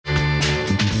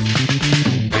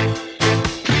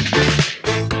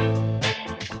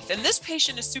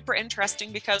patient is super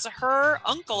interesting because her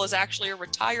uncle is actually a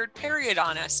retired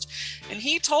periodontist, and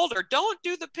he told her, don't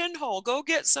do the pinhole, go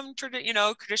get some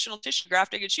traditional tissue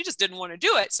grafting, and she just didn't want to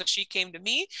do it. So she came to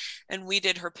me and we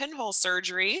did her pinhole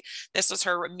surgery. This was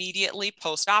her immediately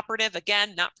post-operative.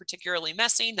 Again, not particularly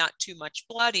messy, not too much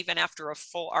blood, even after a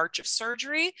full arch of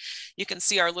surgery. You can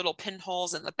see our little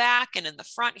pinholes in the back and in the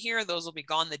front here. Those will be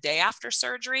gone the day after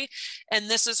surgery. And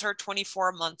this is her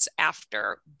 24 months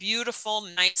after. Beautiful,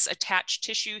 nice attached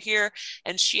tissue here.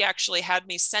 And she actually had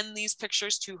me send these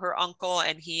pictures to her uncle,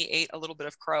 and he ate a little bit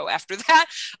of crow after that,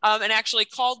 and actually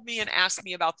called me and asked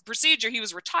me about the procedure. He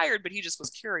was retired, but he just was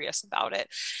curious about it.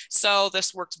 So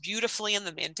this works beautifully in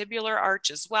the mandibular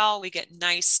arch as well. We get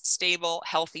nice, stable,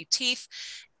 healthy teeth.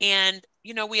 And,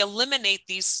 we eliminate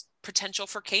these potential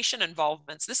furcation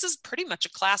involvements. This is pretty much a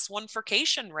class 1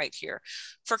 furcation right here.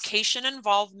 Furcation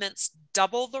involvements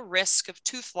double the risk of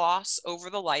tooth loss over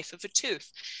the life of a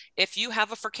tooth. If you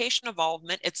have a furcation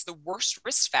involvement, it's the worst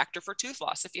risk factor for tooth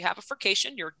loss. If you have a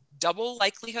furcation, you're double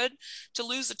likelihood to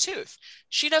lose a tooth.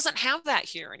 She doesn't have that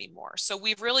here anymore. So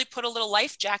we've really put a little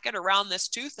life jacket around this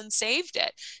tooth and saved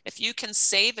it. If you can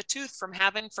save a tooth from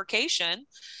having furcation,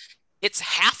 it's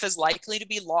half as likely to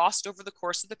be lost over the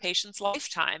course of the patient's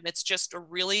lifetime. It's just a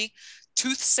really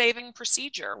tooth-saving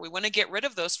procedure. We want to get rid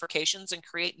of those furcations and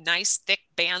create nice, thick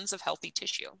bands of healthy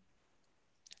tissue.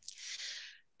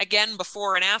 Again,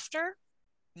 before and after,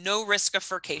 no risk of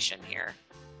furcation here.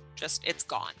 Just, it's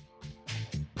gone.